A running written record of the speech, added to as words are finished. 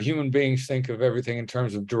Human beings think of everything in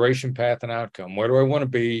terms of duration, path, and outcome. Where do I want to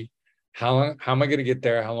be? How am I going to get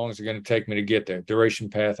there? How long is it going to take me to get there? Duration,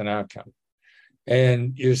 path, and outcome.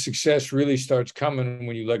 And your success really starts coming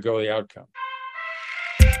when you let go of the outcome.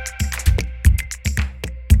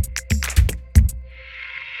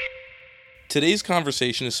 Today's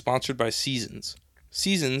conversation is sponsored by Seasons.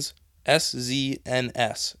 Seasons,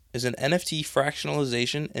 SZNS, is an NFT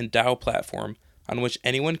fractionalization and DAO platform on which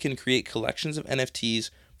anyone can create collections of NFTs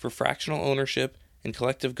for fractional ownership and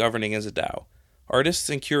collective governing as a DAO. Artists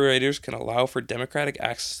and curators can allow for democratic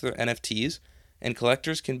access to their NFTs, and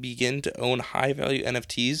collectors can begin to own high-value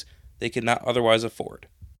NFTs they could not otherwise afford.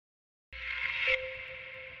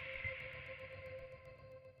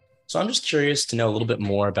 So I'm just curious to know a little bit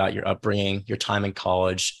more about your upbringing, your time in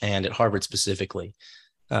college, and at Harvard specifically.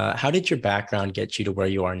 How did your background get you to where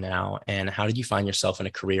you are now, and how did you find yourself in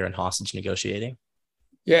a career in hostage negotiating?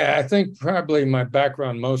 Yeah, I think probably my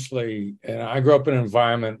background mostly, and I grew up in an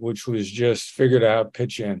environment which was just figured out,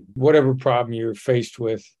 pitch in. Whatever problem you're faced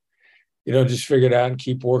with, just figure it out and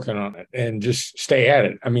keep working on it and just stay at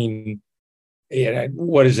it. I mean,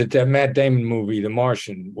 what is it, that Matt Damon movie, The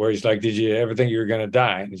Martian, where he's like, did you ever think you were going to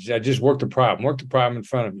die? And I just work the problem in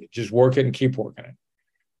front of you. Just work it and keep working it.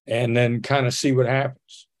 And then kind of see what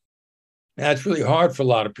happens. And that's really hard for a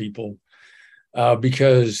lot of people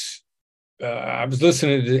because I was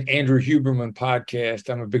listening to the Andrew Huberman podcast.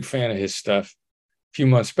 I'm a big fan of his stuff a few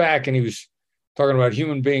months back, and he was talking about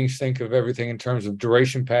human beings think of everything in terms of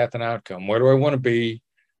duration, path, and outcome. Where do I want to be?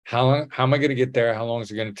 How am I going to get there? How long is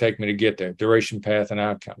it going to take me to get there? Duration, path, and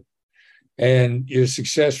outcome. And your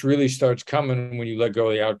success really starts coming when you let go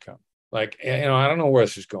of the outcome. Like, I don't know where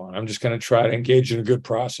this is going. I'm just going to try to engage in a good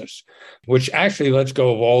process, which actually lets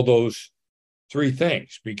go of all those three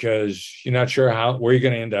things, because you're not sure where you're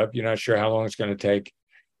going to end up. You're not sure how long it's going to take.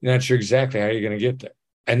 You're not sure exactly how you're going to get there.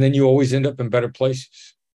 And then you always end up in better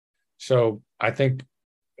places. So I think,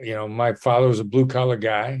 my father was a blue collar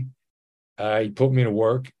guy. He put me to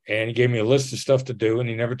work and he gave me a list of stuff to do, and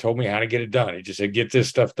he never told me how to get it done. He just said, get this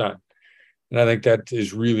stuff done. And I think that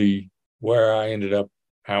is really where I ended up,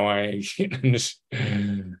 how I in this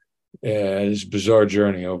bizarre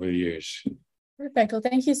journey over the years. Perfect. Well,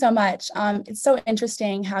 thank you so much. It's so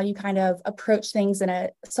interesting how you kind of approach things in a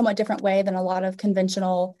somewhat different way than a lot of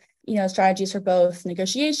conventional, strategies for both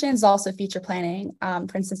negotiations, also future planning.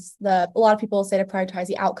 For instance, a lot of people say to prioritize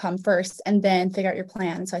the outcome first and then figure out your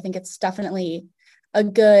plan. So I think it's definitely a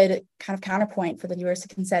good kind of counterpoint for the viewers to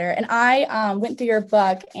consider. And I went through your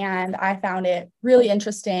book and I found it really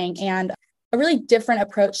interesting and a really different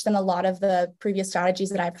approach than a lot of the previous strategies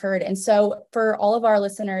that I've heard. And so for all of our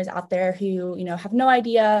listeners out there who, have no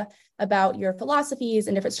idea about your philosophies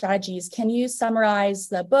and different strategies, can you summarize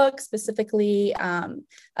the book specifically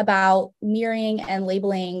about mirroring and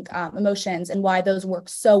labeling emotions and why those work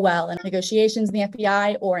so well in negotiations in the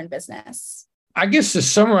FBI or in business? I guess to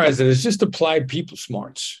summarize it, it's just applied people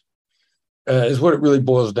smarts is what it really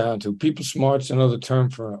boils down to. People smarts, another term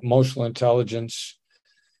for emotional intelligence.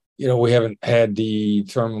 We haven't had the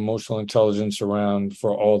term emotional intelligence around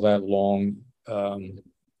for all that long,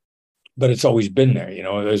 but it's always been there.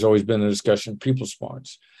 There's always been a discussion of people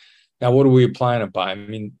smarts. Now, what are we applying it by? I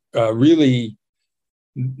mean, really,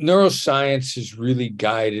 neuroscience has really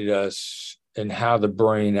guided us in how the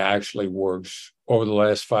brain actually works over the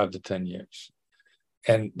last 5 to 10 years.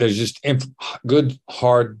 And there's just good,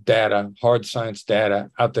 hard science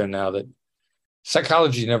data out there now that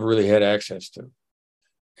psychology never really had access to.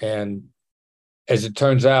 And as it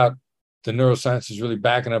turns out, the neuroscience is really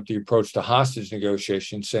backing up the approach to hostage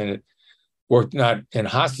negotiation, saying it worked not in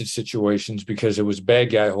hostage situations because it was a bad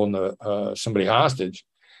guy holding somebody hostage.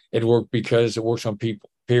 It worked because it works on people,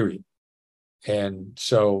 period. And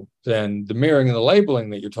so then the mirroring and the labeling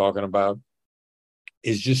that you're talking about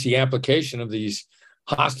is just the application of these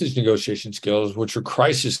hostage negotiation skills, which are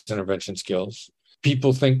crisis intervention skills.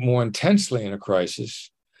 People think more intensely in a crisis,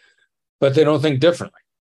 but they don't think differently.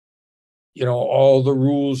 All the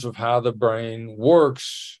rules of how the brain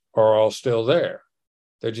works are all still there.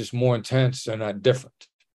 They're just more intense. They're not different.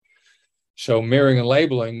 So mirroring and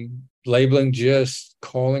labeling just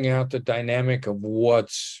calling out the dynamic of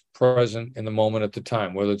what's present in the moment at the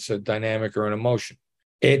time, whether it's a dynamic or an emotion.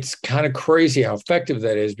 It's kind of crazy how effective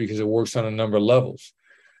that is because it works on a number of levels.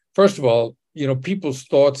 First of all, people's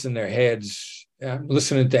thoughts in their heads. I'm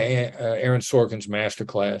listening to Aaron Sorkin's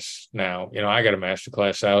masterclass now. I got a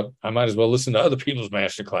masterclass out. I might as well listen to other people's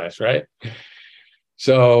masterclass, right?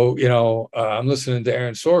 So, I'm listening to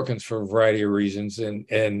Aaron Sorkin's for a variety of reasons.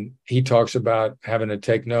 And he talks about having to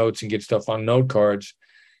take notes and get stuff on note cards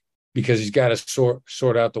because he's got to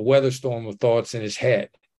sort out the weather storm of thoughts in his head.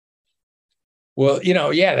 Well,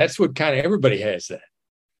 yeah, that's what kind of everybody has that.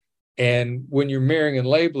 And when you're mirroring and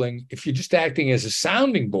labeling, if you're just acting as a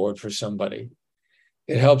sounding board for somebody,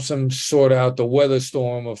 it helps them sort out the weather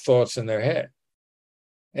storm of thoughts in their head.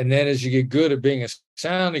 And then as you get good at being a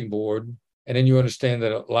sounding board, and then you understand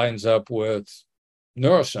that it lines up with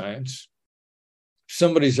neuroscience,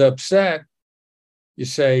 somebody's upset, you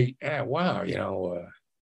say, wow, you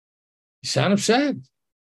sound upset.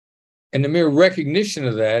 And the mere recognition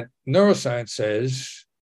of that, neuroscience says,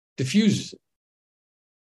 diffuses it.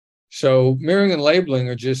 So mirroring and labeling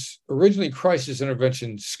are just originally crisis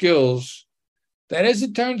intervention skills that, as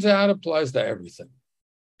it turns out, applies to everything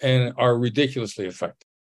and are ridiculously effective.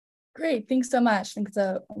 Great. Thanks so much. I think it's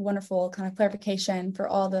a wonderful kind of clarification for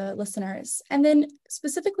all the listeners. And then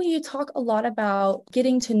specifically, you talk a lot about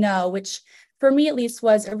getting to know, which for me, at least,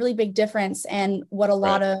 was a really big difference and what a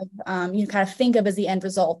lot of you kind of think of as the end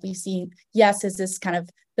result. You see, yes, is this kind of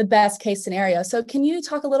the best case scenario. So can you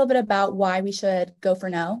talk a little bit about why we should go for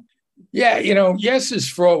no? Yeah, yes is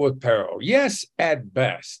fraught with peril. Yes, at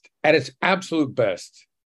best, at its absolute best,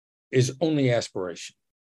 is only aspiration.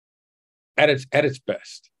 At its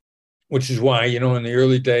best. Which is why, in the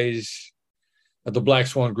early days of the Black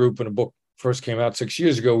Swan Group, when a book first came out 6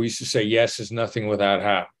 years ago, we used to say, yes is nothing without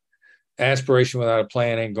how. Aspiration without a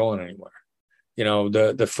plan ain't going anywhere.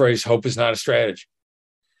 The phrase, hope is not a strategy.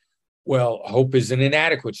 Well, hope is an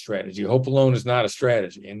inadequate strategy. Hope alone is not a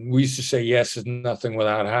strategy. And we used to say, yes is nothing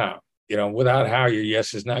without how. Without how, your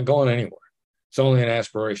yes is not going anywhere. It's only an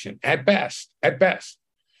aspiration, at best, at best.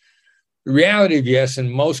 The reality of yes,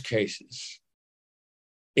 in most cases,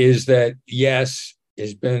 is that yes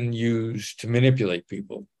has been used to manipulate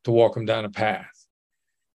people, to walk them down a path.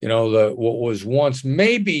 What was once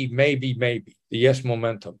maybe the yes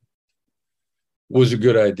momentum was a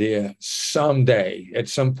good idea someday at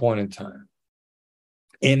some point in time.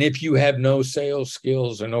 And if you have no sales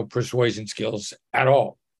skills or no persuasion skills at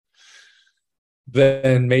all,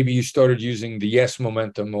 then maybe you started using the yes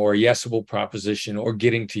momentum or a yesable proposition or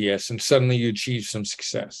getting to yes, and suddenly you achieve some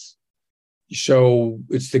success. So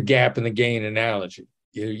it's the gap and the gain analogy.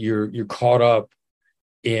 You're caught up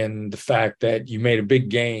in the fact that you made a big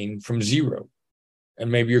gain from zero,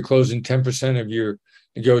 and maybe you're closing 10% of your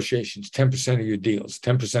negotiations, 10% of your deals,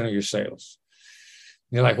 10% of your sales.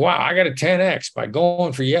 And you're like, wow, I got a 10x by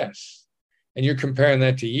going for yes. And you're comparing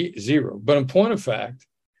that to zero. But in point of fact,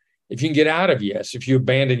 if you can get out of yes, if you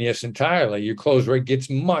abandon yes entirely, your close rate gets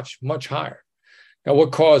much, much higher. Now,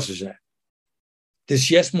 what causes that?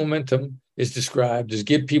 This yes momentum is described as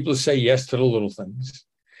get people to say yes to the little things.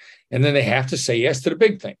 And then they have to say yes to the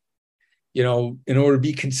big thing, in order to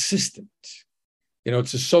be consistent.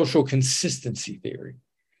 It's a social consistency theory.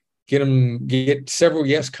 Get several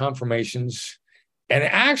yes confirmations. And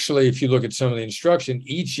actually, if you look at some of the instruction,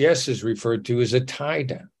 each yes is referred to as a tie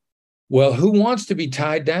down. Well, who wants to be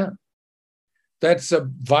tied down? That's a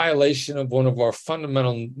violation of one of our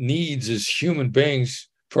fundamental needs as human beings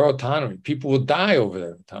for autonomy. People will die over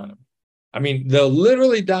their autonomy. I mean, they'll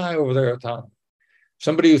literally die over their autonomy.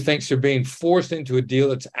 Somebody who thinks they're being forced into a deal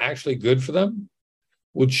that's actually good for them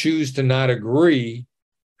will choose to not agree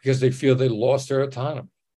because they feel they lost their autonomy.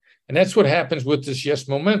 And that's what happens with this yes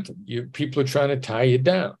momentum. People are trying to tie you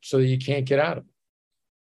down so that you can't get out of it.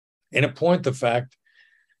 And a point the fact,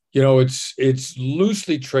 it's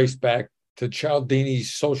loosely traced back to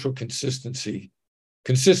Cialdini's social consistency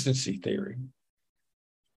theory.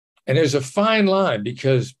 And there's a fine line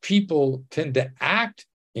because people tend to act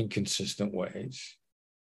in consistent ways,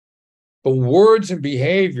 but words and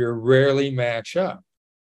behavior rarely match up.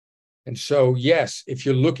 And so, yes, if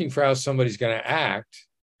you're looking for how somebody's going to act,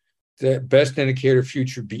 the best indicator of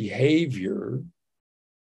future behavior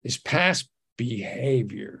is past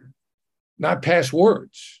behavior, not past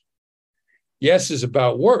words. Yes is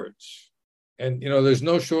about words. And, there's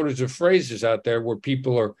no shortage of phrases out there where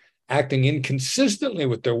people are acting inconsistently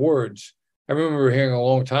with their words. I remember hearing a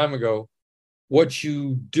long time ago, what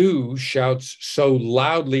you do shouts so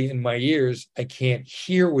loudly in my ears, I can't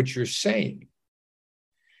hear what you're saying.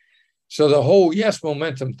 So the whole yes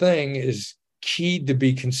momentum thing is key to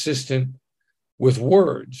be consistent with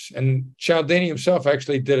words. And Cialdini himself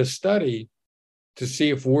actually did a study to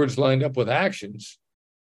see if words lined up with actions.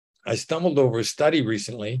 I stumbled over a study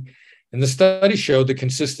recently, and the study showed the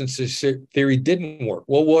consistency theory didn't work.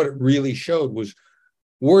 Well, what it really showed was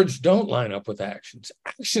words don't line up with actions.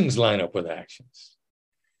 Actions line up with actions.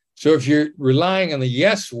 So if you're relying on the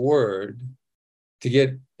yes word to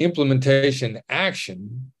get implementation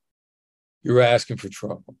action, you're asking for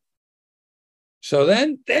trouble. So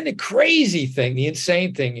then the crazy thing, the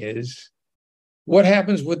insane thing is, what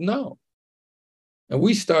happens with no? And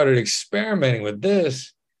we started experimenting with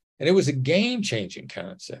this, and it was a game-changing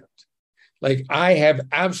concept. Like, I have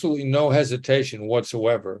absolutely no hesitation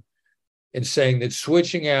whatsoever in saying that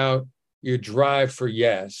switching out your drive for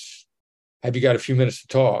yes, have you got a few minutes to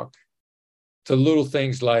talk, to little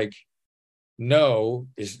things like no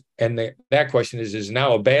is, and that question is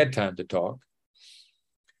now a bad time to talk?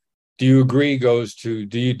 Do you agree goes to,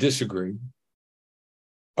 do you disagree?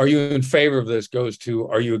 Are you in favor of this goes to,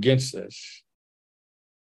 are you against this?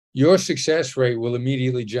 Your success rate will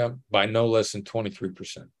immediately jump by no less than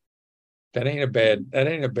 23%. That ain't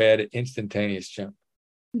a bad instantaneous jump.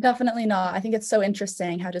 Definitely not. I think it's so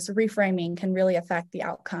interesting how just reframing can really affect the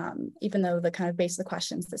outcome, even though the kind of base of the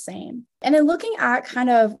question is the same. And then looking at kind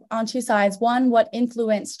of on two sides, one, what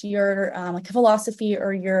influenced your like philosophy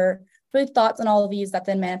or your really thoughts on all of these that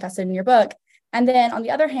then manifested in your book. And then on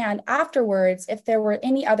the other hand, afterwards, if there were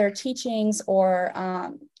any other teachings or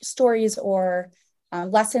stories or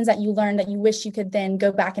lessons that you learned that you wish you could then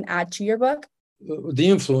go back and add to your book. The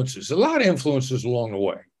influences, a lot of influences along the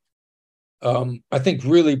way. I think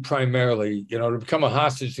really primarily, to become a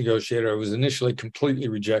hostage negotiator, I was initially completely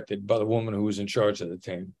rejected by the woman who was in charge of the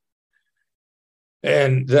team.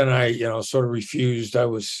 And then I, sort of refused.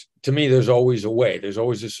 To me, there's always a way. There's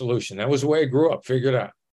always a solution. That was the way I grew up, figured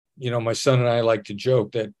out. My son and I like to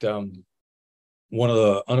joke that one of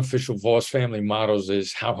the unofficial Voss family mottos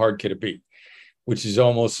is, how hard could it be? Which is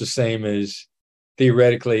almost the same as,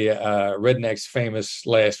 theoretically, Redneck's famous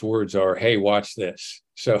last words are, hey, watch this.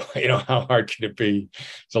 So, how hard can it be?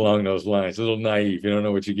 It's along those lines. A little naive. You don't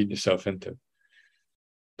know what you're getting yourself into.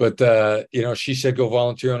 But, she said, go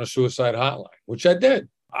volunteer on a suicide hotline, which I did.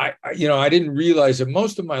 I didn't realize that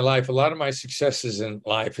most of my life, a lot of my successes in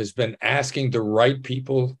life has been asking the right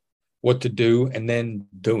people what to do and then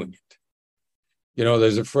doing it.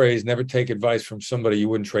 There's a phrase, never take advice from somebody you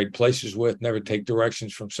wouldn't trade places with, never take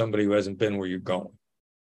directions from somebody who hasn't been where you're going.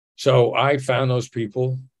 So I found those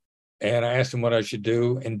people and I asked them what I should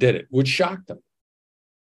do and did it, which shocked them.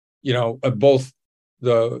 Both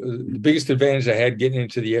the biggest advantage I had getting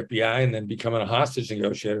into the FBI and then becoming a hostage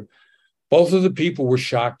negotiator, both of the people were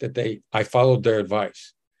shocked that I followed their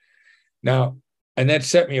advice. Now, and that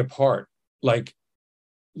set me apart. Like,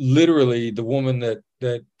 literally, the woman that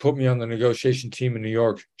put me on the negotiation team in New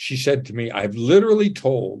York, she said to me, I've literally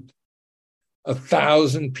told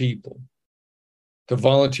 1,000 people to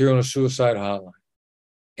volunteer on a suicide hotline,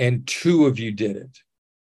 and 2 of you did it.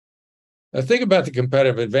 Now think about the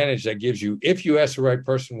competitive advantage that gives you if you ask the right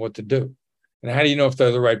person what to do. And how do you know if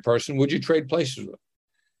they're the right person? Would you trade places with them?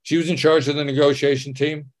 She was in charge of the negotiation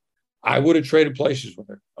team. I would have traded places with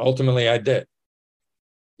her. Ultimately, I did.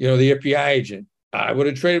 The FBI agent, I would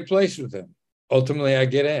have traded places with him. Ultimately, I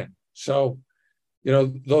get in. So,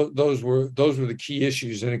 those were the key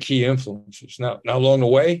issues and the key influences. Now along the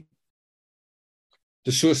way,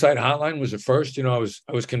 the suicide hotline was the first. I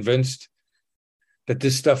was convinced that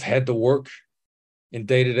this stuff had to work in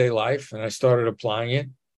day-to-day life, and I started applying it.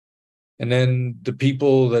 And then the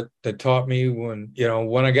people that taught me when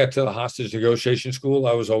I got to the hostage negotiation school,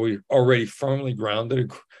 I was already firmly grounded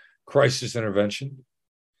in crisis intervention.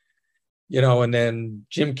 And then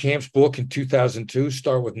Jim Camp's book in 2002,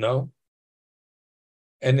 Start With No.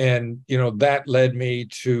 And then, that led me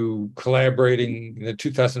to collaborating in the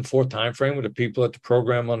 2004 timeframe with the people at the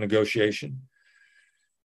program on negotiation.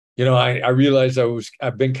 I realized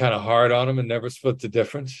I've been kind of hard on them and never split the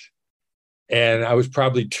difference. And I was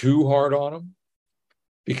probably too hard on them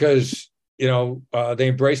because, they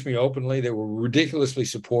embraced me openly. They were ridiculously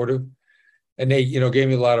supportive. And they, gave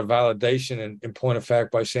me a lot of validation and in point of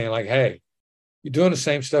fact by saying like, hey, you're doing the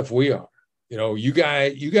same stuff we are. You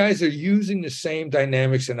guys are using the same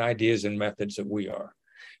dynamics and ideas and methods that we are.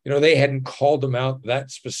 They hadn't called them out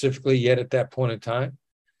that specifically yet at that point in time.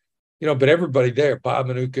 But everybody there, Bob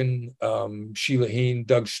Manukin, Sheila Heen,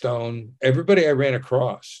 Doug Stone, everybody I ran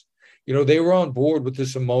across, they were on board with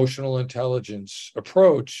this emotional intelligence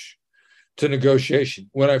approach to negotiation.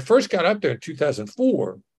 When I first got up there in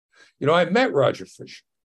 2004, I met Roger Fisher,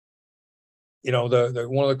 the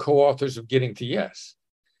one of the co-authors of Getting to Yes.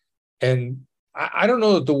 And I don't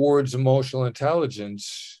know that the words emotional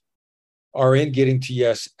intelligence are in Getting to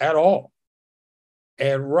Yes at all.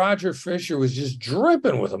 And Roger Fisher was just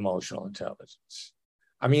dripping with emotional intelligence.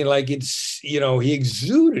 I mean, like he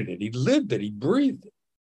exuded it, he lived it, he breathed it.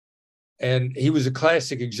 And he was a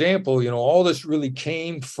classic example. All this really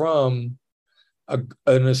came from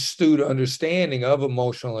an astute understanding of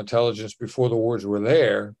emotional intelligence before the words were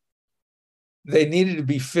there. They needed to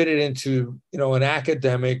be fitted into, an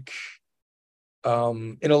academic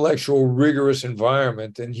intellectual, rigorous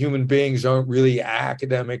environment, and human beings aren't really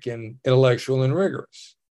academic and intellectual and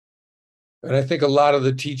rigorous. And I think a lot of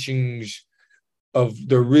the teachings of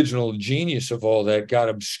the original genius of all that got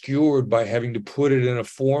obscured by having to put it in a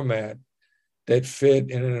format that fit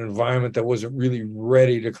in an environment that wasn't really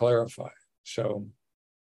ready to clarify. So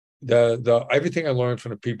the everything I learned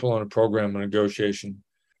from the people on a program of negotiation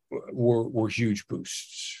were huge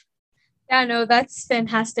boosts. Yeah, no, that's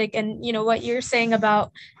fantastic. And, what you're saying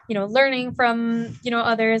about, learning from,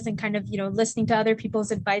 others and kind of, listening to other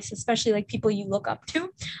people's advice, especially like people you look up to.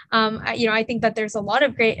 I think that there's a lot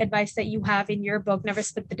of great advice that you have in your book, Never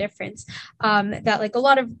Split the Difference, that like a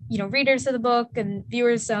lot of, readers of the book and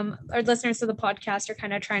viewers or listeners of the podcast are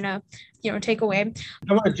kind of trying to, take away.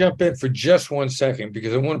 I want to jump in for just 1 second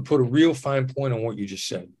because I want to put a real fine point on what you just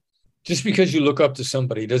said. Just because you look up to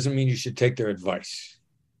somebody doesn't mean you should take their advice.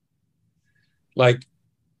 Like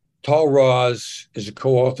Tal Roz is a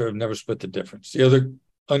co-author of Never Split the Difference. The other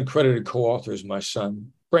uncredited co-author is my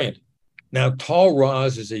son, Brandon. Now, Tal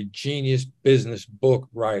Roz is a genius business book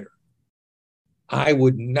writer. I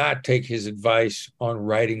would not take his advice on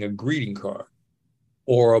writing a greeting card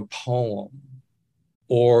or a poem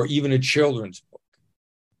or even a children's book.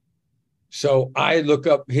 So I look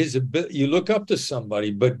up his ability. You look up to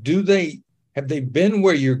somebody, but have they been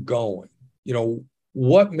where you're going?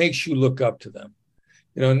 What makes you look up to them?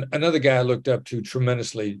 Another guy I looked up to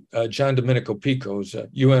tremendously, John Domenico Pico's a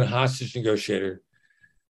UN hostage negotiator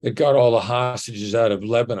that got all the hostages out of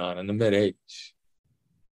Lebanon in the mid-'80s.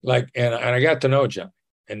 And I got to know John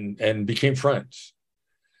and became friends.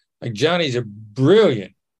 Like Johnny's a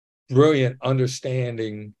brilliant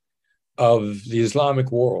understanding of the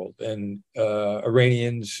Islamic world and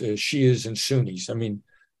Iranians, Shias and Sunnis. I mean,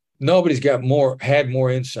 nobody's had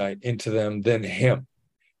more insight into them than him,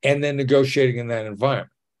 and then negotiating in that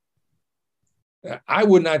environment. I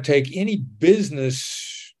would not take any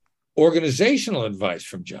business organizational advice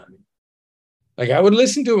from Johnny. Like I would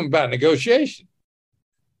listen to him about negotiation,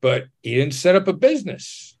 but he didn't set up a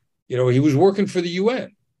business. He was working for the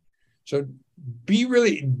UN. So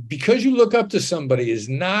because you look up to somebody is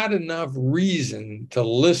not enough reason to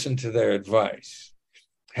listen to their advice.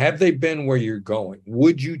 Have they been where you're going?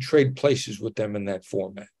 Would you trade places with them in that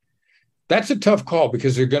format? That's a tough call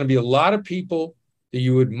because there are going to be a lot of people that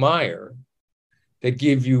you admire that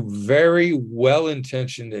give you very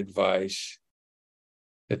well-intentioned advice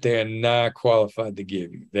that they are not qualified to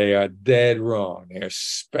give you. They are dead wrong. They are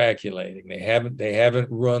speculating. They haven't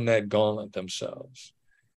run that gauntlet themselves.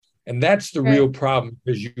 And that's the real problem,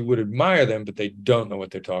 because you would admire them, but they don't know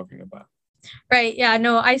what they're talking about. Right. Yeah,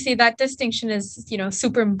 no, I see that distinction is,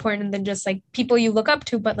 super important than just like people you look up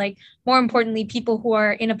to, but like more importantly, people who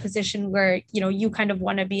are in a position where, you kind of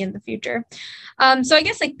want to be in the future. So I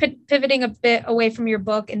guess like pivoting a bit away from your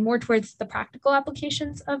book and more towards the practical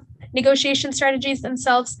applications of negotiation strategies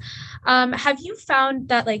themselves. Have you found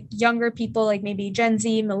that like younger people, like maybe Gen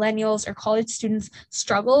Z, millennials, or college students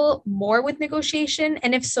struggle more with negotiation?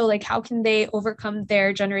 And if so, like how can they overcome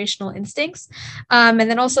their generational instincts? And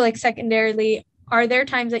then also like secondarily, are there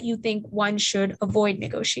times that you think one should avoid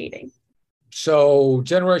negotiating? So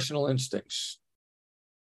generational instincts,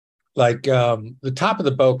 like the top of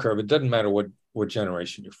the bell curve, it doesn't matter what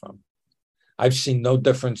generation you're from. I've seen no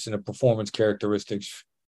difference in the performance characteristics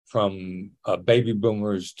from baby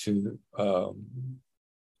boomers to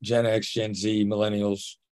Gen X, Gen Z,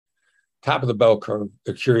 millennials. Top of the bell curve,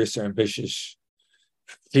 they're curious, they're ambitious,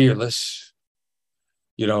 fearless.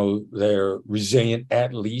 They're resilient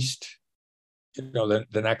at least. They're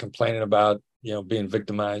not complaining about, being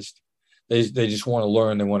victimized. They just want to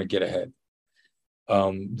learn. They want to get ahead.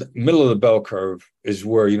 The middle of the bell curve is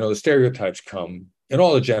where, the stereotypes come in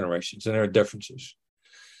all the generations, and there are differences.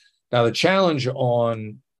 Now, the challenge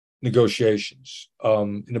on negotiations,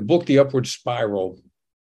 in the book, The Upward Spiral,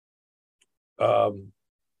 there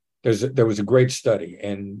was a great study,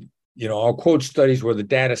 and, I'll quote studies where the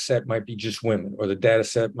data set might be just women, or the data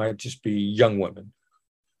set might just be young women.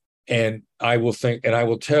 And I will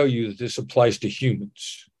tell you that this applies to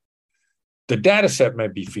humans. The data set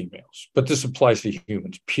might be females, but this applies to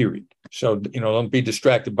humans, period. So, don't be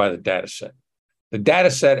distracted by the data set. The data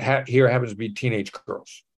set here happens to be teenage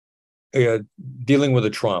girls dealing with a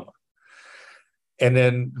trauma. And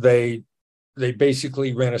then they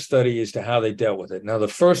basically ran a study as to how they dealt with it. Now, the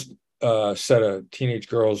first set of teenage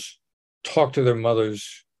girls talked to their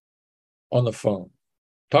mothers on the phone.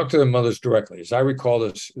 Talk to their mothers directly. As I recall,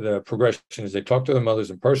 the progression is they talk to their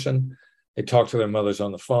mothers in person, they talk to their mothers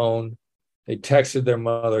on the phone, they texted their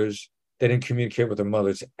mothers, they didn't communicate with their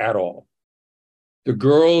mothers at all. The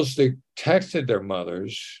girls, they texted their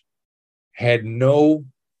mothers, had no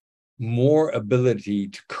more ability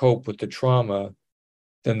to cope with the trauma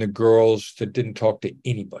than the girls that didn't talk to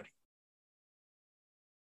anybody.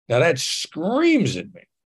 Now that screams at me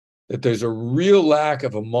that there's a real lack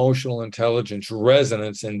of emotional intelligence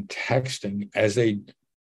resonance in texting as a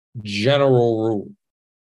general rule.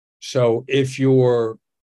 So if you're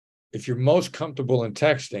most comfortable in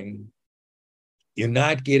texting, you're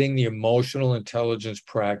not getting the emotional intelligence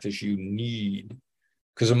practice you need,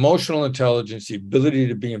 because emotional intelligence, the ability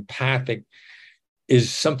to be empathic,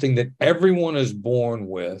 is something that everyone is born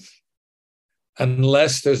with,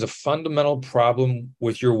 unless there's a fundamental problem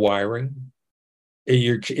with your wiring.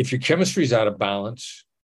 If your chemistry is out of balance,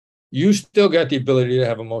 you still got the ability to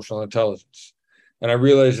have emotional intelligence. And I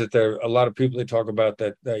realize that there are a lot of people that talk about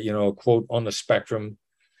that quote, on the spectrum,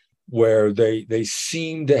 where they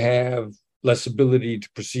seem to have less ability to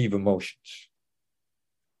perceive emotions.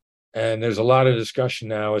 And there's a lot of discussion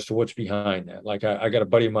now as to what's behind that. Like I got a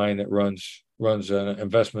buddy of mine that runs an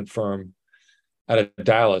investment firm out of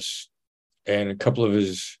Dallas, and a couple of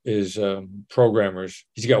his programmers,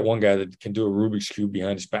 he's got one guy that can do a Rubik's Cube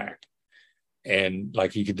behind his back. And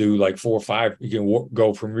like he could do like 4 or 5, he can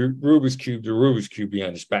go from Rubik's Cube to Rubik's Cube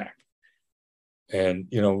behind his back.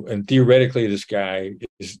 And, and theoretically, this guy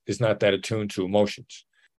is not that attuned to emotions.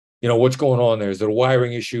 What's going on there? Is it a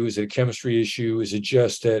wiring issue? Is it a chemistry issue? Is it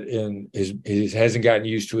just that he hasn't gotten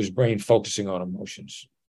used to his brain focusing on emotions?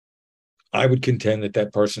 I would contend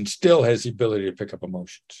that person still has the ability to pick up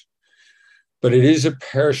emotions, but it is a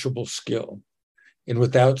perishable skill. And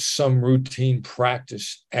without some routine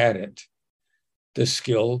practice at it, the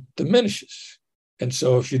skill diminishes. And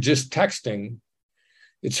so if you're just texting,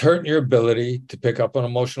 it's hurting your ability to pick up on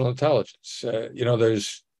emotional intelligence.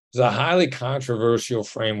 There's a highly controversial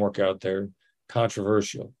framework out there,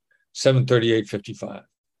 738-55.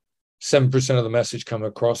 7% of the message come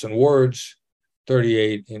across in words,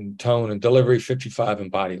 38 in tone and delivery, 55 in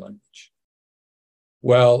body language.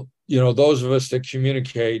 Well, those of us that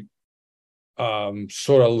communicate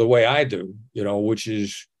sort of the way I do, which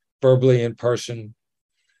is verbally in person,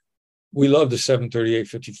 we love the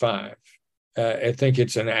 738-55. I think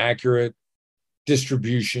it's an accurate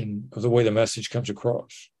distribution of the way the message comes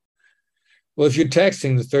across. Well, if you're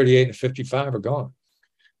texting, the 38 and 55 are gone,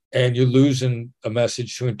 and you're losing a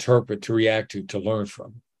message to interpret, to react to learn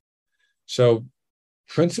from. So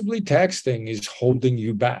principally texting is holding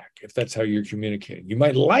you back if that's how you're communicating. You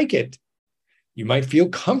might like it. You might feel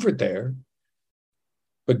comfort there,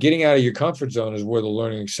 but getting out of your comfort zone is where the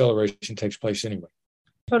learning acceleration takes place anyway.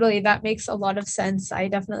 Totally. That makes a lot of sense. I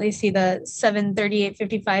definitely see the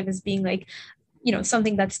 738-55 as being like,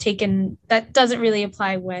 something that's taken, that doesn't really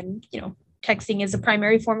apply when, texting is a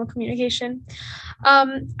primary form of communication.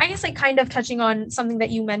 I guess like kind of touching on something that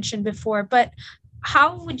you mentioned before, but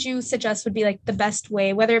how would you suggest would be like the best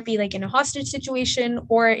way, whether it be like in a hostage situation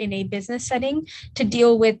or in a business setting, to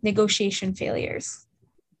deal with negotiation failures?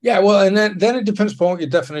 Yeah, well, and then it depends upon what your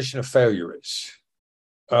definition of failure is.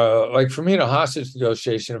 Like for me in a hostage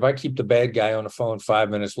negotiation, if I keep the bad guy on the phone 5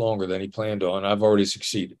 minutes longer than he planned on, I've already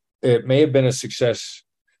succeeded. It may have been a success.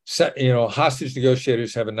 Hostage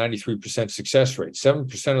negotiators have a 93% success rate.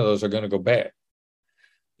 7% of those are going to go bad.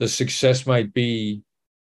 The success might be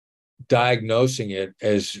diagnosing it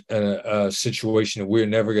as a situation that we're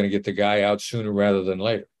never going to get the guy out sooner rather than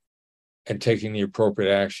later, and taking the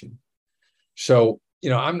appropriate action. So,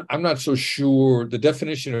 I'm not so sure. The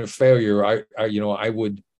definition of failure, I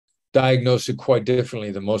would diagnose it quite differently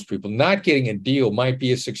than most people. Not getting a deal might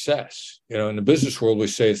be a success. In the business world, we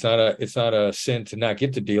say it's not a sin to not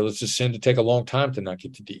get the deal. It's a sin to take a long time to not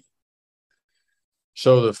get the deal.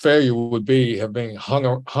 So the failure would be having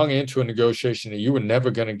hung into a negotiation that you were never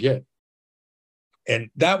going to get. And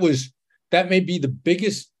that may be the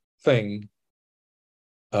biggest thing,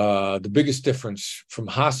 the biggest difference from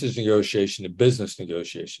hostage negotiation to business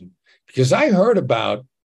negotiation, because I heard about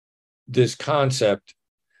this concept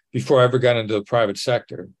before I ever got into the private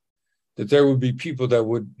sector, that there would be people that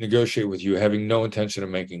would negotiate with you having no intention of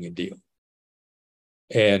making a deal.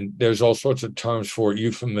 And there's all sorts of terms for it,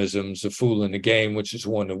 euphemisms, the fool in the game, which is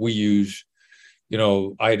one that we use.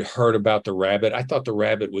 I'd heard about the rabbit. I thought the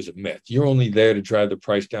rabbit was a myth. You're only there to drive the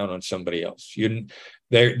price down on somebody else.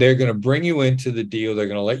 They're going to bring you into the deal. They're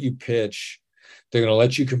going to let you pitch. They're going to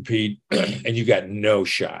let you compete, and you got no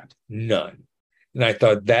shot, none. And I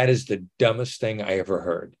thought that is the dumbest thing I ever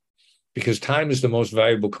heard, because time is the most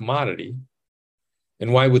valuable commodity.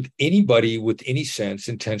 And why would anybody with any sense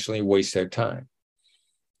intentionally waste their time?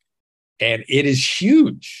 And it is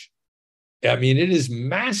huge. I mean, it is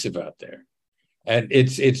massive out there. And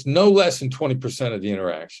it's no less than 20% of the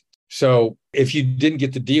interaction. So if you didn't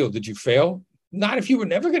get the deal, did you fail? Not if you were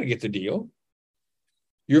never going to get the deal.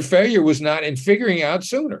 Your failure was not in figuring out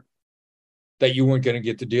sooner that you weren't going to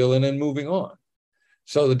get the deal and then moving on.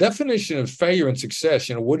 So the definition of failure and success,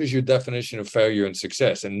 what is your definition of failure and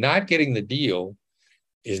success? And not getting the deal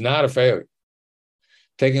is not a failure.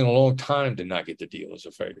 Taking a long time to not get the deal is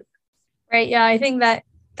a failure. Right. Yeah. I think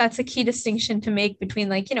that's a key distinction to make between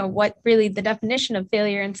what really the definition of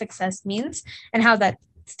failure and success means and how that's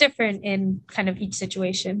different in kind of each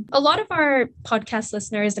situation. A lot of our podcast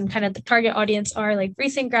listeners and kind of the target audience are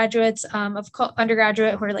recent graduates of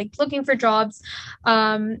undergraduate who are looking for jobs.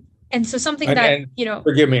 And so something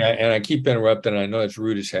forgive me, and I keep interrupting. I know it's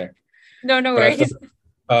rude as heck. No worries.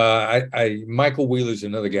 Michael Wheeler's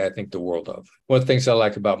another guy I think the world of. One of the things I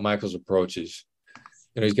like about Michael's approach is,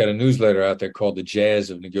 he's got a newsletter out there called The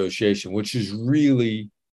Jazz of Negotiation, which is really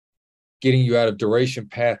getting you out of duration,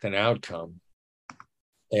 path, and outcome.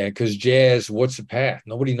 And because jazz, what's the path?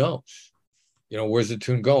 Nobody knows. Where's the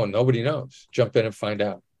tune going? Nobody knows. Jump in and find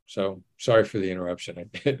out. So sorry for the interruption.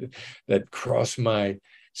 That crossed my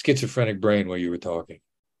schizophrenic brain while you were talking.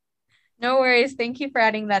 No worries. Thank you for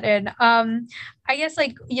adding that in. I guess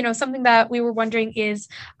something that we were wondering is,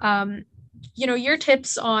 your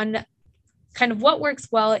tips on kind of what works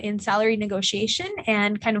well in salary negotiation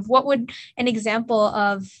and kind of what would an example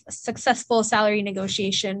of a successful salary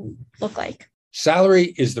negotiation look like?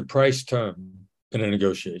 Salary is the price term in a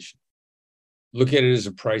negotiation. Look at it as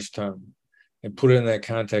a price term and put it in that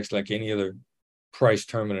context like any other price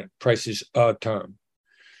term. And price is a term.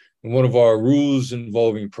 And one of our rules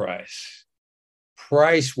involving price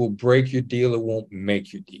will break your deal. It won't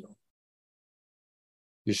make your deal.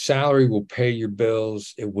 Your salary will pay your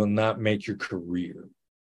bills. It will not make your career.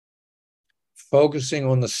 Focusing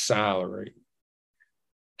on the salary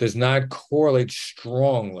does not correlate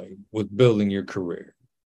strongly with building your career.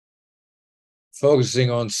 Focusing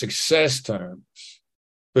on success terms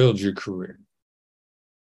builds your career.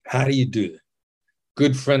 How do you do that?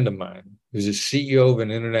 Good friend of mine, who's a CEO of an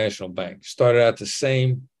international bank, started out the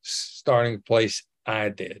same starting place I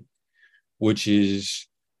did, which is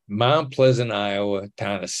Mount Pleasant, Iowa,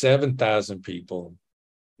 town of 7,000 people,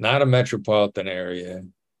 not a metropolitan area,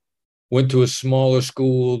 went to a smaller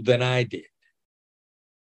school than I did.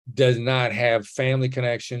 Does not have family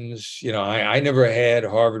connections. I never had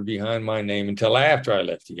Harvard behind my name until after I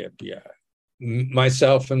left the FBI.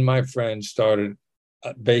 Myself and my friends started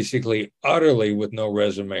basically utterly with no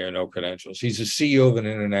resume or no credentials. He's the CEO of an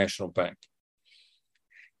international bank.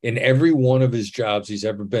 In every one of his jobs he's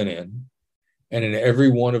ever been in, and in every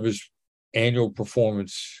one of his annual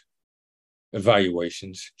performance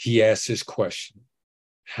evaluations, he asks this question: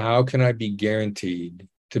 how can I be guaranteed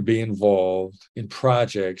to be involved in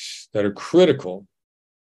projects that are critical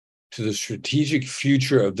to the strategic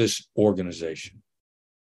future of this organization?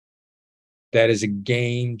 That is a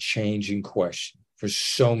game-changing question for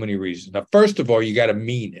so many reasons. Now, first of all, you got to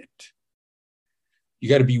mean it. You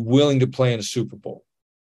got to be willing to play in a Super Bowl.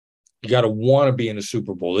 You got to want to be in a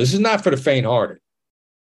Super Bowl. This is not for the faint-hearted.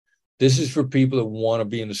 This is for people that want to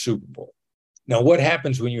be in the Super Bowl. Now, what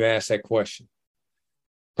happens when you ask that question?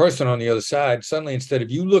 Person on the other side, suddenly, instead of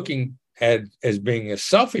you looking at as being a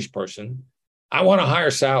selfish person, I want a higher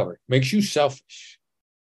salary. Makes you selfish.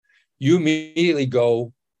 You immediately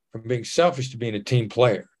go from being selfish to being a team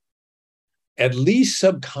player. At least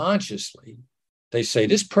subconsciously, they say,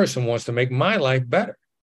 this person wants to make my life better.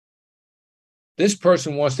 This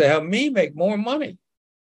person wants to help me make more money.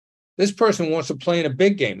 This person wants to play in a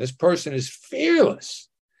big game. This person is fearless.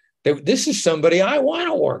 This is somebody I want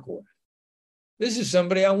to work with. This is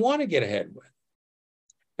somebody I want to get ahead with.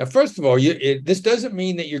 Now, first of all, this doesn't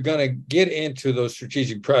mean that you're going to get into those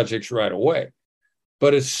strategic projects right away,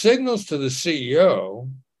 but it signals to the CEO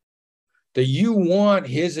that you want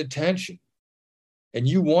his attention and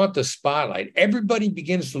you want the spotlight. Everybody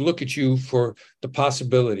begins to look at you for the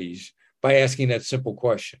possibilities by asking that simple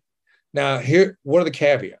question. Now, here, what are the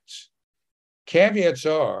caveats? Caveats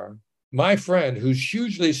are, my friend who's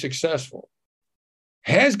hugely successful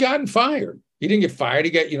has gotten fired. He didn't get fired.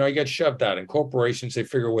 He got shoved out. In corporations, they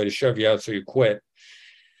figure a way to shove you out so you quit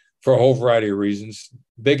for a whole variety of reasons.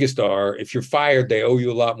 Biggest are, if you're fired, they owe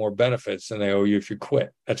you a lot more benefits than they owe you if you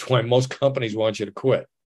quit. That's why most companies want you to quit.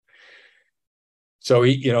 So,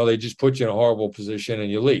 they just put you in a horrible position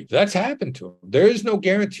and you leave. That's happened to them. There is no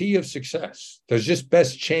guarantee of success. There's just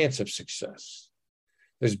best chance of success.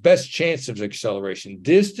 There's best chance of acceleration.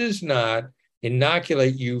 This does not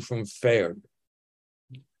inoculate you from failure.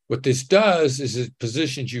 What this does is it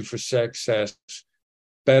positions you for success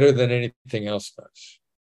better than anything else does.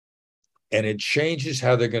 and it changes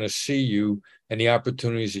how they're going to see you and the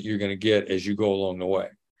opportunities that you're going to get as you go along the way.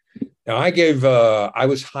 Now, I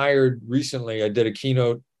was hired recently. I did a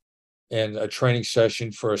keynote and a training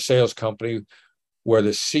session for a sales company where the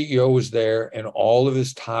CEO was there and all of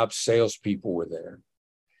his top salespeople were there.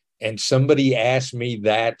 And somebody asked me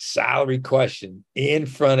that salary question in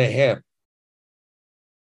front of him.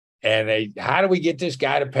 And how do we get this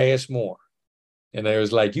guy to pay us more? And they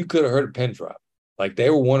was like, you could have heard a pin drop. Like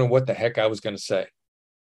they were wondering what the heck I was going to say.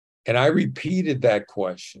 And I repeated that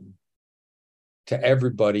question to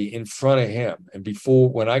everybody in front of him. And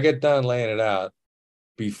when I got done laying it out,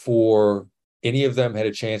 before any of them had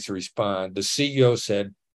a chance to respond, the CEO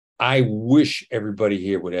said, I wish everybody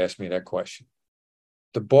here would ask me that question.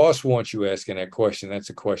 The boss wants you asking that question. That's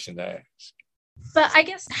a question to ask. But I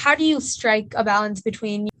guess, how do you strike a balance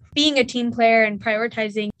between being a team player and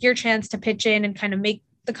prioritizing your chance to pitch in and kind of make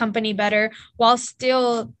the company better while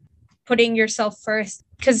still putting yourself first?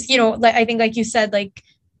 Because, I think, like you said, like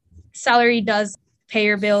salary does pay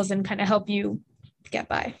your bills and kind of help you get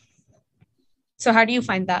by. So how do you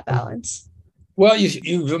find that balance? Well,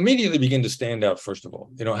 you immediately begin to stand out, first of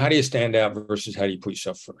all. How do you stand out versus how do you put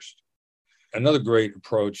yourself first? Another great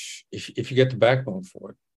approach, if you get the backbone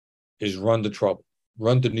for it, is run to trouble,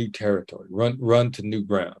 run to new territory, run to new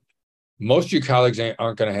ground. Most of your colleagues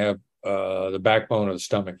aren't going to have the backbone or the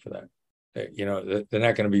stomach for that. They're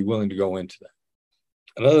not going to be willing to go into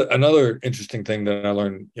that. Another interesting thing that I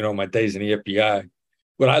learned, my days in the FBI,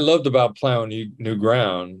 what I loved about plowing new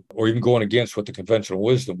ground, or even going against what the conventional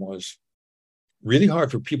wisdom was, really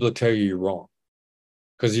hard for people to tell you're wrong.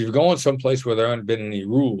 Because if you're going someplace where there haven't been any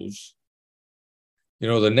rules, the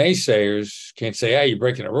naysayers can't say, hey, you're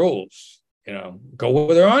breaking the rules. Go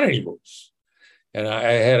where there aren't any rules. And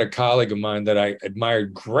I had a colleague of mine that I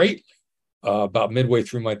admired greatly about midway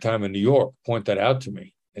through my time in New York point that out to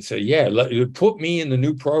me and say, yeah, put me in the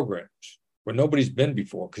new programs where nobody's been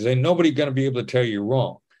before, because ain't nobody going to be able to tell you you're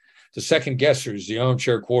wrong. The second guessers, the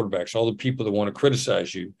armchair quarterbacks, all the people that want to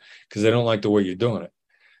criticize you because they don't like the way you're doing it.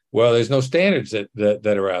 Well, there's no standards that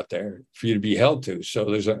are out there for you to be held to. So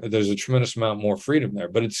there's a tremendous amount more freedom there,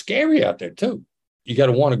 but it's scary out there too. You got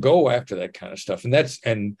to want to go after that kind of stuff.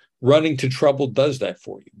 And running to trouble does that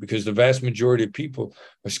for you, because the vast majority of people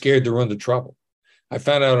are scared to run to trouble. I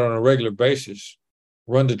found out on a regular basis,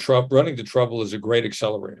 running to trouble is a great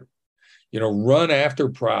accelerator. Run after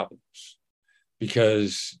problems,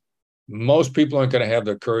 because most people aren't going to have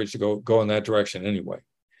the courage to go in that direction anyway.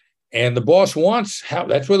 And the boss wants help.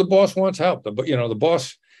 That's where the boss wants help.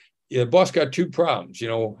 The boss got two problems.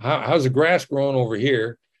 How's the grass growing over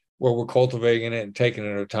here where we're cultivating it and taking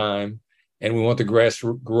it at a time, and we want the grass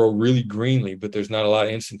to grow really greenly, but there's not a lot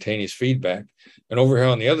of instantaneous feedback. And over here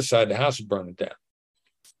on the other side, the house is burning down.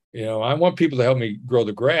 I want people to help me grow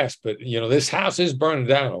the grass, but this house is burning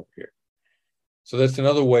down over here. So that's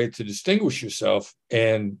another way to distinguish yourself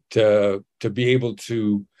and to be able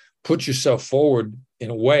to put yourself forward in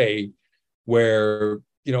a way where,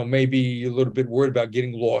 maybe you're a little bit worried about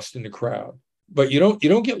getting lost in the crowd. But you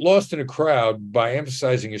don't get lost in a crowd by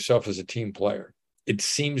emphasizing yourself as a team player. It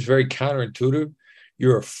seems very counterintuitive.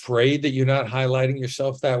 You're afraid that you're not highlighting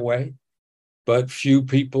yourself that way. But few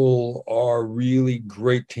people are really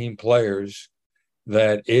great team players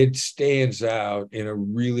that it stands out in a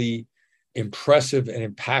really impressive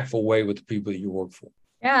and impactful way with the people that you work for.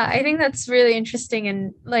 Yeah, I think that's really interesting.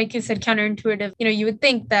 And like you said, counterintuitive, you would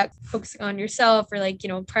think that focusing on yourself or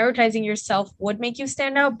prioritizing yourself would make you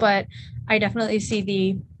stand out. But I definitely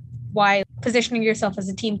see why positioning yourself as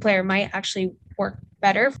a team player might actually work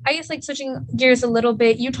better. I guess switching gears a little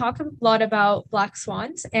bit, you talk a lot about black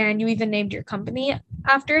swans and you even named your company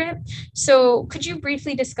after it. So could you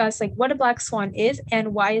briefly discuss what a black swan is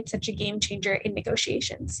and why it's such a game changer in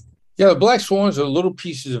negotiations? Yeah, the black swans are little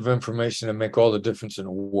pieces of information that make all the difference in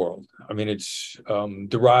the world. I mean, it's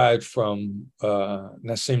derived from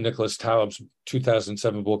Nassim Nicholas Taleb's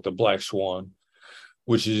 2007 book, The Black Swan,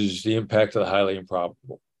 which is the impact of the highly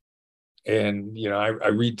improbable. And, I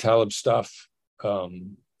read Taleb's stuff.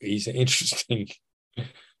 He's an interesting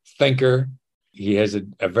thinker. He has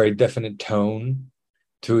a very definite tone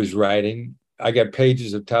to his writing. I got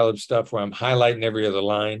pages of Taleb's stuff where I'm highlighting every other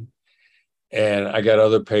line. And I got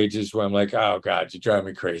other pages where I'm like, oh, God, you drive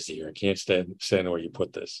me crazy here. I can't stand the way you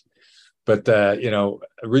put this. But,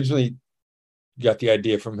 originally got the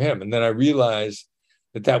idea from him. And then I realized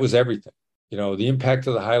that was everything. The impact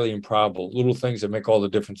of the highly improbable, little things that make all the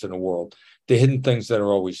difference in the world, the hidden things that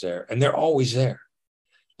are always there. And they're always there.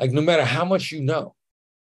 No matter how much you know,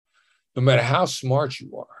 no matter how smart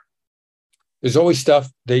you are, There's always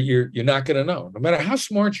stuff that you're not going to know, no matter how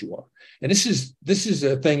smart you are. And this is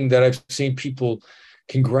a thing that I've seen people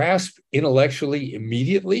can grasp intellectually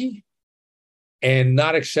immediately and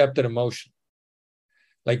not accept it emotionally.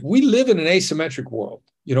 Like, we live in an asymmetric world.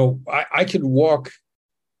 I could walk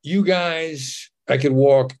you guys, I could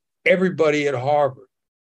walk everybody at Harvard,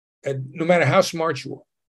 and no matter how smart you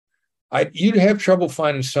are, you'd have trouble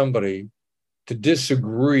finding somebody to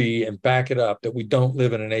disagree and back it up that we don't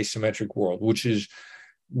live in an asymmetric world, which is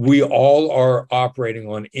we all are operating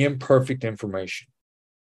on imperfect information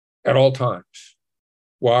at all times.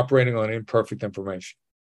 We're operating on imperfect information.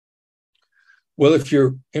 Well, if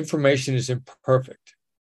your information is imperfect,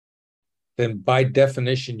 then by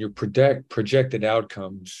definition, your projected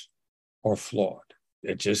outcomes are flawed.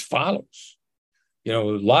 It just follows.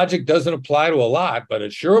 Logic doesn't apply to a lot, but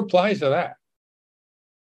it sure applies to that.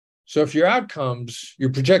 So if your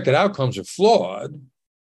projected outcomes are flawed,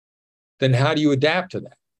 then how do you adapt to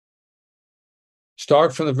that?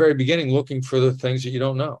 Start from the very beginning looking for the things that you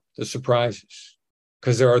don't know, the surprises,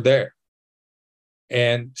 because they are there.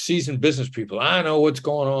 And seasoned business people, I know what's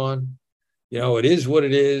going on. It is what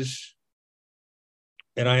it is.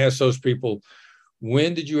 And I ask those people,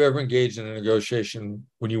 when did you ever engage in a negotiation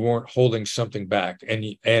when you weren't holding something back? And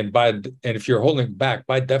if you're holding back,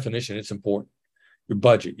 by definition, it's important. Your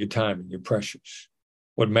budget, your timing, your pressures,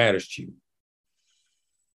 what matters to you.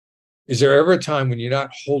 Is there ever a time when you're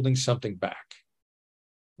not holding something back?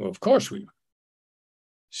 Well, of course we are.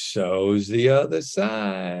 So's the other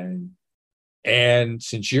side. And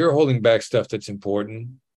since you're holding back stuff that's important,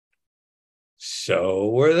 so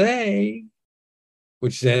were they,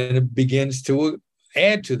 which then begins to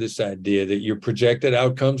add to this idea that your projected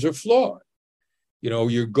outcomes are flawed.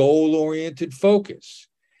 Your goal-oriented focus.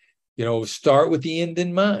 Start with the end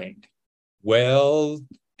in mind. Well,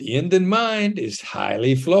 the end in mind is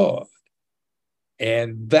highly flawed.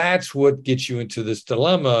 And that's what gets you into this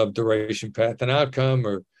dilemma of duration, path, and outcome,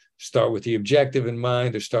 or start with the objective in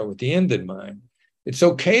mind or start with the end in mind. It's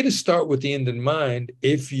okay to start with the end in mind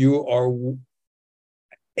if you are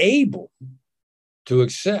able to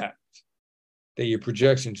accept that your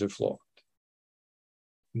projections are flawed.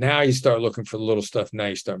 Now you start looking for the little stuff. Now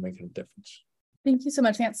you start making a difference. Thank you so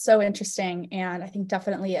much. That's so interesting. And I think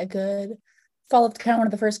definitely a good follow-up to kind of one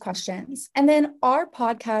of the first questions. And then our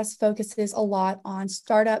podcast focuses a lot on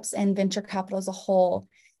startups and venture capital as a whole.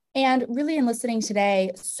 And really in listening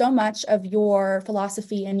today, so much of your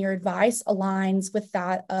philosophy and your advice aligns with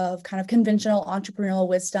that of kind of conventional entrepreneurial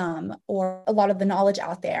wisdom, or a lot of the knowledge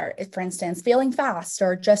out there. For instance, failing fast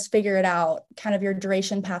or just figure it out, kind of your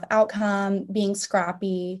duration, path, outcome, being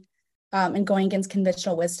scrappy, and going against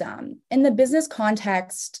conventional wisdom. In the business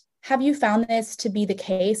context, have you found this to be the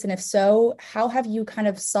case? And if so, how have you kind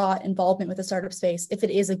of sought involvement with the startup space if it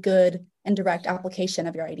is a good and direct application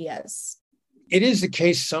of your ideas? It is the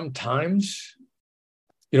case sometimes.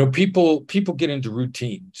 People get into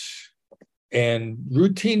routines, and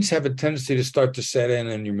routines have a tendency to start to set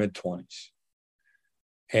in your mid-20s.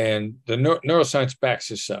 And the neuroscience backs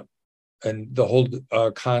this up. And the whole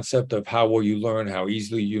concept of how well you learn, how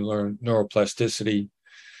easily you learn, neuroplasticity.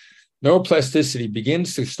 Neuroplasticity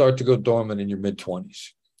begins to start to go dormant in your mid-20s.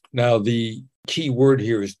 Now, the key word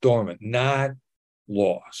here is dormant, not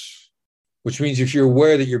loss, which means if you're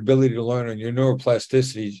aware that your ability to learn and your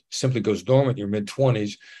neuroplasticity simply goes dormant in your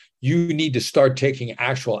mid-20s, you need to start taking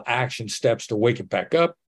actual action steps to wake it back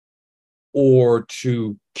up or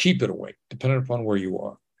to keep it awake, depending upon where you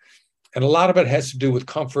are. And a lot of it has to do with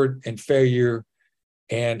comfort and failure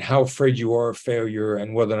and how afraid you are of failure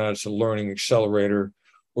and whether or not it's a learning accelerator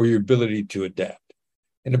or your ability to adapt.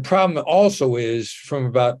 And the problem also is from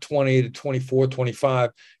about 20 to 24, 25,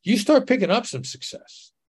 you start picking up some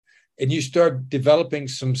success and you start developing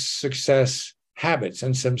some success habits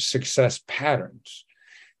and some success patterns.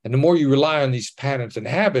 And the more you rely on these patterns and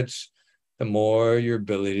habits, the more your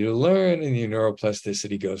ability to learn and your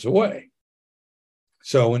neuroplasticity goes away.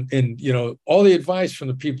 So, all the advice from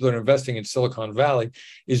the people that are investing in Silicon Valley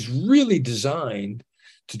is really designed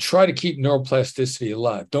to try to keep neuroplasticity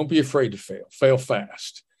alive. Don't be afraid to fail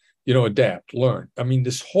fast, adapt, learn. I mean,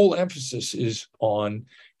 this whole emphasis is on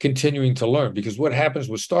continuing to learn, because what happens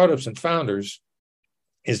with startups and founders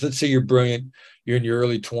is, let's say you're brilliant, you're in your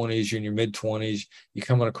early 20s, you're in your mid 20s, you're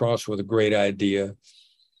coming across with a great idea,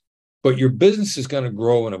 but your business is going to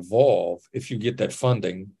grow and evolve if you get that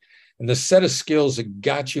funding. And the set of skills that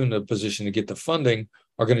got you in a position to get the funding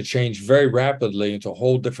are going to change very rapidly into a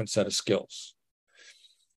whole different set of skills.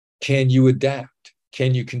 Can you adapt?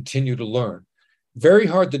 Can you continue to learn? Very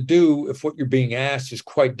hard to do if what you're being asked is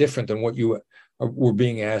quite different than what you were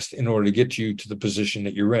being asked in order to get you to the position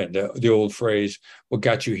that you're in. The old phrase, what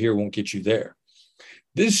got you here won't get you there.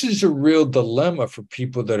 This is a real dilemma for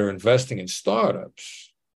people that are investing in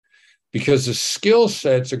startups, because the skill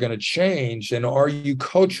sets are going to change. And are you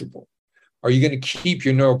coachable? Are you going to keep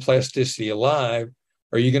your neuroplasticity alive?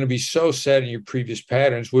 Are you going to be so set in your previous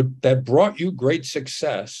patterns that brought you great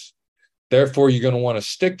success? Therefore, you're going to want to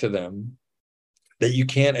stick to them, that you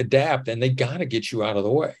can't adapt, and they got to get you out of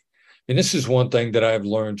the way. And this is one thing that I've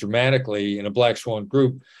learned dramatically in a Black Swan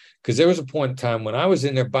group, because there was a point in time when I was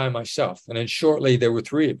in there by myself, and then shortly there were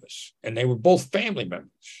 3 of us, and they were both family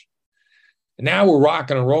members. And now we're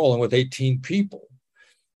rocking and rolling with 18 people.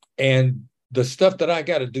 And the stuff that I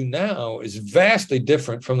got to do now is vastly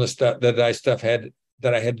different from the stuff that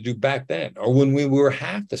I had to do back then, or when we were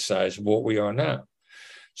half the size of what we are now.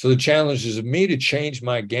 So the challenge is of me to change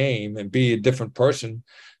my game and be a different person,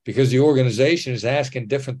 because the organization is asking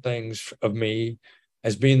different things of me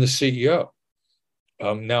as being the CEO.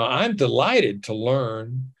 Now, I'm delighted to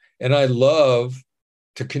learn, and I love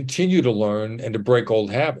to continue to learn and to break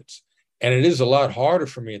old habits. And it is a lot harder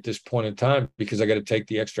for me at this point in time, because I got to take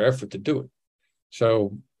the extra effort to do it.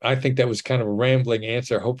 So I think that was kind of a rambling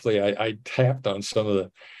answer. Hopefully I tapped on some of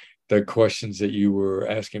the questions that you were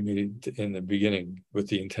asking me in the beginning with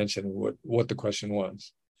the intention of what the question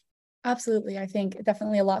was. Absolutely. I think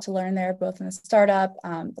definitely a lot to learn there, both in the startup,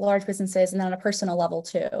 large businesses, and then on a personal level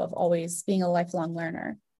too, of always being a lifelong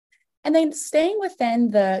learner. And then staying within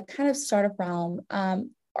the kind of startup realm,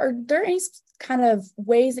 are there any kind of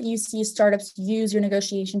ways that you see startups use your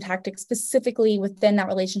negotiation tactics specifically within that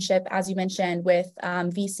relationship, as you mentioned, with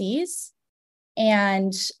VCs?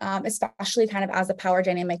 And especially kind of as the power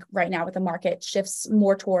dynamic right now with the market shifts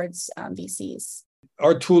more towards VCs.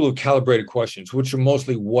 Our tool of calibrated questions, which are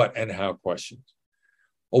mostly what and how questions.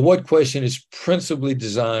 A what question is principally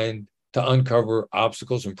designed to uncover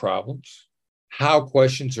obstacles and problems. How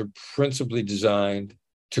questions are principally designed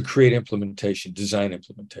to create implementation, design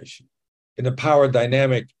implementation. In the power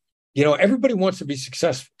dynamic, everybody wants to be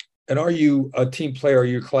successful. And are you a team player? Are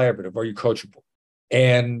you collaborative? Are you coachable?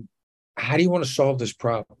 And how do you want to solve this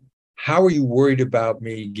problem? How are you worried about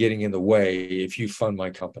me getting in the way if you fund my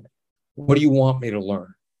company? What do you want me to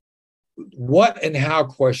learn? What and how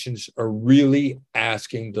questions are really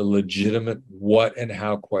asking the legitimate what and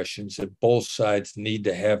how questions that both sides need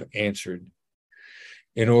to have answered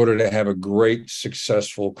in order to have a great,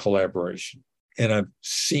 successful collaboration. And I've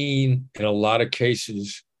seen in a lot of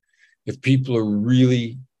cases, if people are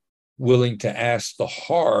really willing to ask the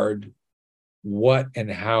hard what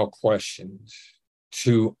and how questions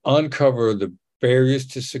to uncover the barriers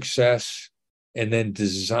to success and then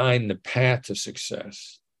design the path to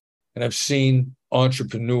success. And I've seen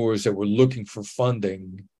entrepreneurs that were looking for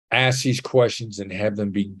funding ask these questions and have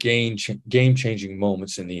them be game-changing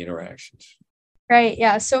moments in the interactions. Right.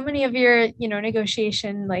 Yeah. So many of your,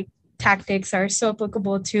 negotiation tactics are so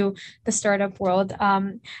applicable to the startup world.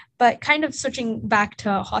 But kind of switching back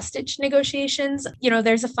to hostage negotiations,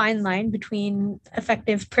 there's a fine line between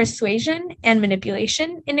effective persuasion and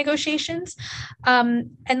manipulation in negotiations.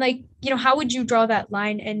 And how would you draw that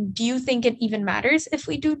line? And do you think it even matters if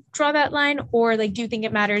we do draw that line? Or do you think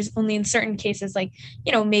it matters only in certain cases,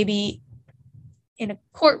 maybe in a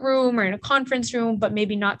courtroom or in a conference room, but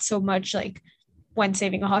maybe not so much when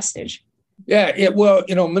saving a hostage? Yeah. Well,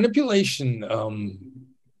 manipulation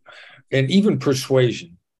and even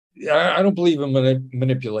persuasion. I don't believe in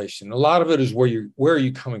manipulation. A lot of it is where are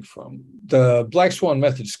you coming from? The Black Swan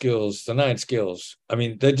method skills, the 9 skills,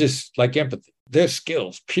 they're just like empathy. They're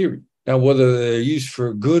skills, period. Now, whether they're used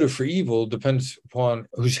for good or for evil depends upon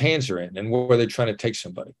whose hands are in and where they're trying to take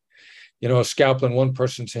somebody. A scalpel in one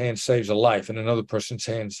person's hand saves a life. In another person's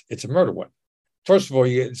hands, it's a murder weapon. First of all,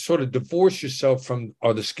 you sort of divorce yourself from,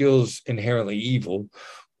 are the skills inherently evil,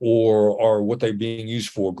 or are what they're being used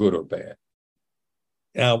for good or bad?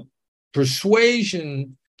 Now,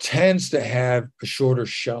 persuasion tends to have a shorter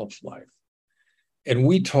shelf life. And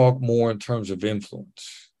we talk more in terms of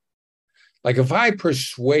influence. If I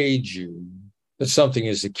persuade you that something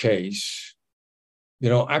is the case,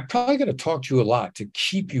 I'm probably going to talk to you a lot to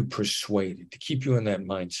keep you persuaded, to keep you in that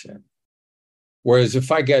mindset. Whereas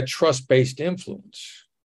if I get trust-based influence,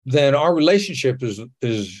 then our relationship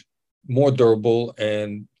is more durable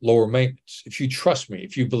and lower maintenance. If you trust me,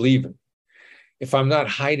 if you believe in me, if I'm not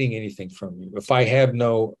hiding anything from you, if I have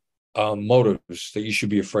no motives that you should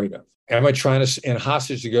be afraid of. Am I trying to, in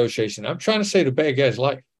hostage negotiation, I'm trying to save the bad guy's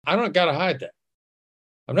life. I don't got to hide that.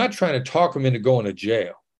 I'm not trying to talk him into going to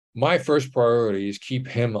jail. My first priority is keep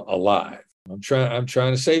him alive. I'm trying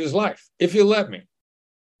to save his life, if you let me.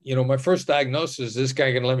 My first diagnosis is this guy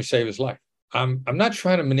going to let me save his life. I'm not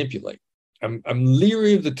trying to manipulate. I'm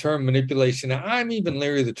leery of the term manipulation. I'm even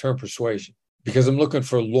leery of the term persuasion because I'm looking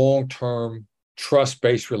for long-term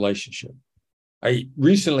trust-based relationship. I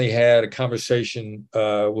recently had a conversation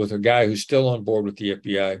with a guy who's still on board with the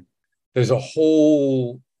FBI. There's a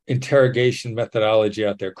whole interrogation methodology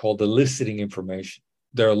out there called eliciting information.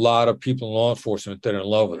 There are a lot of people in law enforcement that are in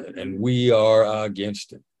love with it, and we are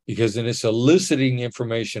against it. Because in this eliciting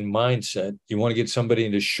information mindset, you want to get somebody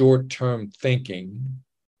into short-term thinking.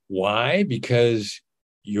 Why? Because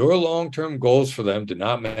your long-term goals for them do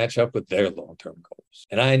not match up with their long-term goals.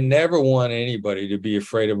 And I never want anybody to be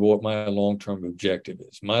afraid of what my long-term objective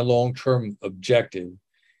is. My long-term objective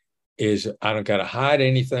is I don't got to hide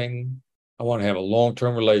anything. I want to have a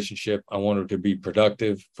long-term relationship. I want it to be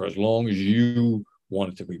productive for as long as you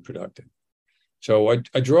want it to be productive. So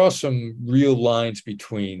I draw some real lines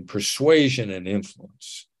between persuasion and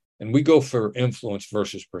influence. And we go for influence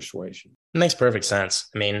versus persuasion. It makes perfect sense.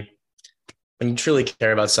 I mean, when you truly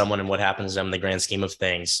care about someone and what happens to them in the grand scheme of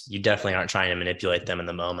things, you definitely aren't trying to manipulate them in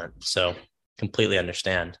the moment. So completely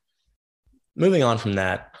understand. Moving on from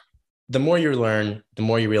that, the more you learn, the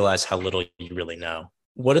more you realize how little you really know.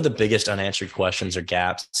 What are the biggest unanswered questions or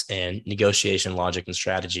gaps in negotiation logic and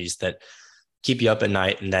strategies that keep you up at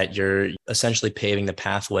night and that you're essentially paving the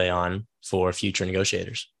pathway on for future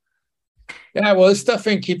negotiators? Yeah, well, this stuff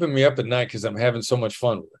ain't keeping me up at night because I'm having so much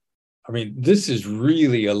fun with it. I mean, this is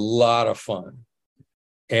really a lot of fun.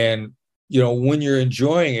 And, when you're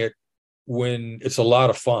enjoying it, when it's a lot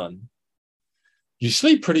of fun, you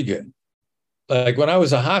sleep pretty good. Like when I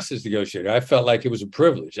was a hostage negotiator, I felt like it was a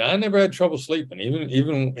privilege. I never had trouble sleeping,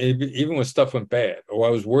 even when stuff went bad or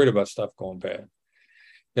I was worried about stuff going bad.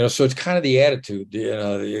 So it's kind of the attitude,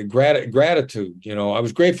 the gratitude. I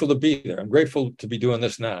was grateful to be there. I'm grateful to be doing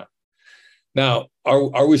this now. Now,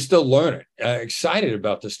 are we still learning? Excited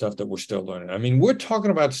about the stuff that we're still learning. I mean, we're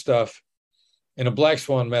talking about stuff in a black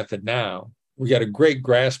swan method now. We got a great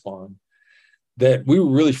grasp on that we were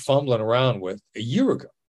really fumbling around with a year ago.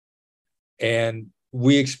 And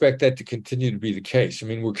we expect that to continue to be the case. I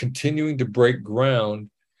mean, we're continuing to break ground.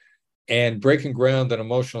 And breaking ground on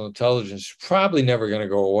emotional intelligence is probably never going to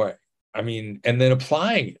go away. I mean, and then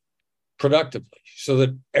applying it productively so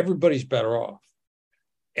that everybody's better off.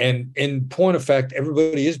 And in point of fact,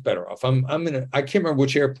 everybody is better off. I can't remember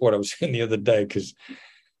which airport I was in the other day because,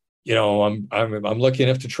 I'm lucky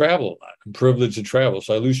enough to travel a lot. I'm privileged to travel,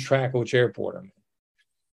 so I lose track of which airport I'm in.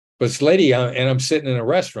 But this lady, and I'm sitting in a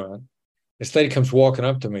restaurant. This lady comes walking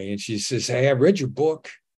up to me and she says, "Hey, I read your book.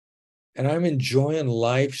 And I'm enjoying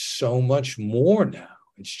life so much more now.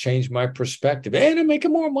 It's changed my perspective. And I'm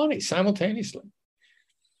making more money simultaneously.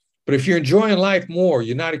 But if you're enjoying life more,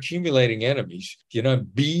 you're not accumulating enemies. You're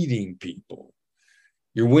not beating people.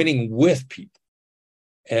 You're winning with people.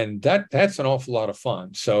 And that's an awful lot of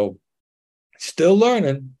fun. So still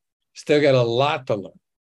learning, still got a lot to learn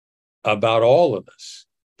about all of this.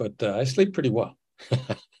 But I sleep pretty well.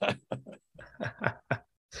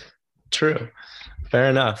 True. Fair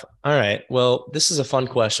enough. All right. Well, this is a fun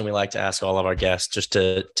question we like to ask all of our guests just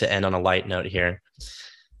to end on a light note here.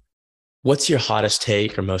 What's your hottest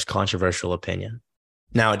take or most controversial opinion?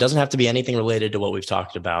 Now, it doesn't have to be anything related to what we've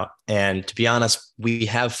talked about. And to be honest, we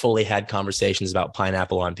have fully had conversations about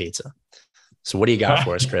pineapple on pizza. So what do you got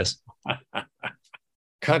for us, Chris?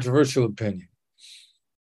 Controversial opinion.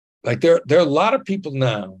 Like there are a lot of people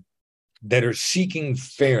now that are seeking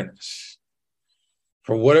fairness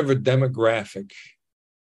for whatever demographic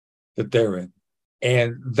that they're in.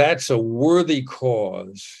 And that's a worthy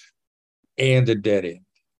cause and a dead end.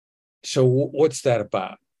 So what's that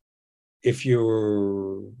about? If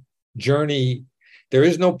your journey, there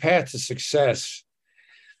is no path to success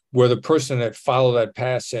where the person that followed that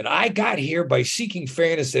path said, I got here by seeking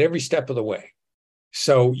fairness at every step of the way.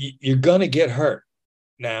 So you're going to get hurt.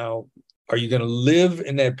 Now, are you going to live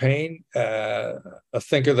in that pain? A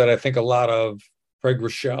thinker that I think a lot of, Craig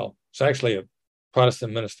Rochelle, it's actually a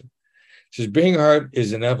Protestant minister, says being hurt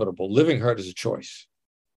is inevitable. Living hurt is a choice.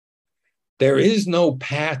 There is no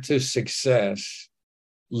path to success,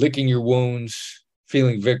 licking your wounds,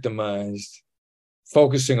 feeling victimized,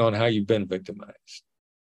 focusing on how you've been victimized.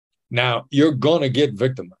 Now, you're going to get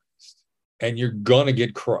victimized and you're going to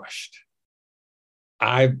get crushed.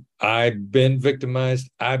 I've been victimized.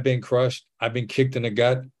 I've been crushed. I've been kicked in the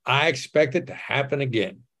gut. I expect it to happen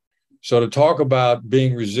again. So to talk about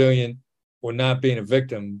being resilient or not being a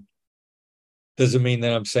victim doesn't mean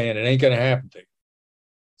that I'm saying it ain't going to happen to you.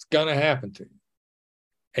 It's going to happen to you.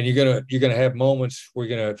 And you're gonna have moments where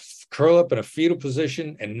you're going to curl up in a fetal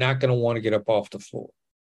position and not going to want to get up off the floor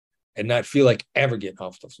and not feel like ever getting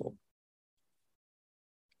off the floor.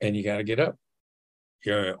 and you got to get up.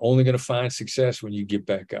 You're only going to find success when you get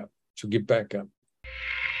back up. So get back up.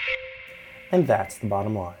 And that's the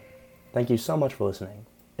bottom line. Thank you so much for listening.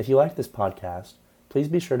 If you like this podcast, please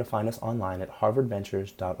be sure to find us online at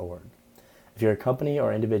harvardventures.org. If you're a company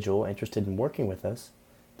or individual interested in working with us,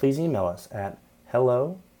 please email us at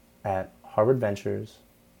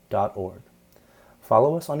hello@harvardventures.org.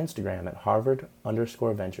 Follow us on Instagram at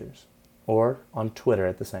Harvard_Ventures or on Twitter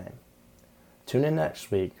at the same. Tune in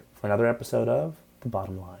next week for another episode of The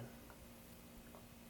Bottom Line.